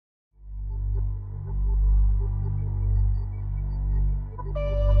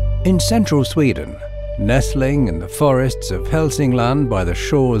In central Sweden, nestling in the forests of Hälsingland by the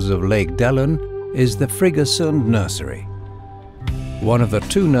shores of Lake Dellen, is the Iggesund nursery. One of the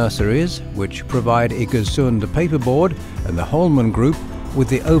two nurseries which provide Iggesund Paperboard and the Holmen Group with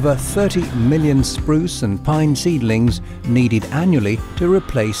the over 30 million spruce and pine seedlings needed annually to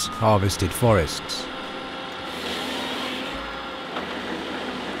replace harvested forests.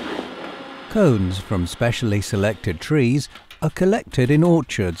 Cones from specially selected trees are collected in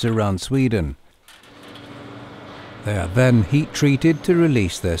orchards around Sweden. They are then heat treated to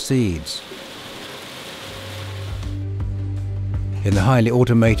release their seeds. In the highly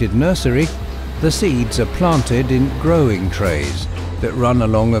automated nursery, the seeds are planted in growing trays that run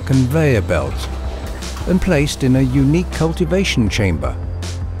along a conveyor belt and placed in a unique cultivation chamber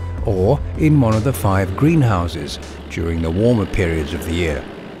or in one of the 5 greenhouses during the warmer periods of the year.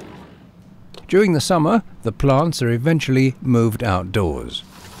 During the summer, the plants are eventually moved outdoors.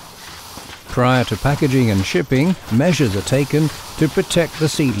 Prior to packaging and shipping, measures are taken to protect the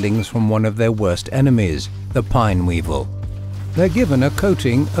seedlings from one of their worst enemies, the pine weevil. They're given a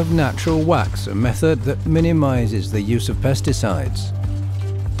coating of natural wax, a method that minimizes the use of pesticides.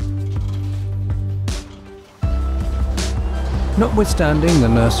 Notwithstanding the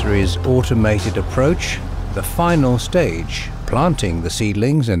nursery's automated approach, the final stage, planting the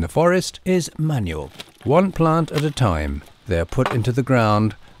seedlings in the forest, is manual. One plant at a time, they are put into the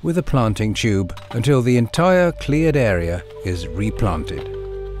ground with a planting tube until the entire cleared area is replanted.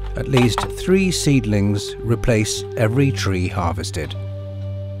 At least 3 seedlings replace every tree harvested.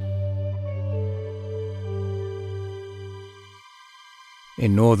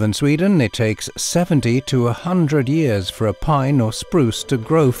 In northern Sweden, it takes 70 to 100 years for a pine or spruce to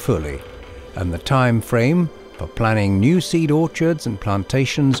grow fully, and the time frame for planning new seed orchards and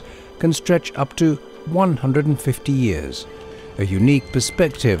plantations can stretch up to 150 years, a unique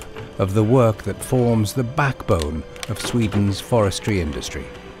perspective of the work that forms the backbone of Sweden's forestry industry.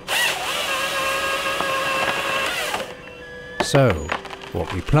 So,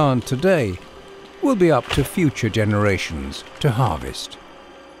 what we plant today will be up to future generations to harvest.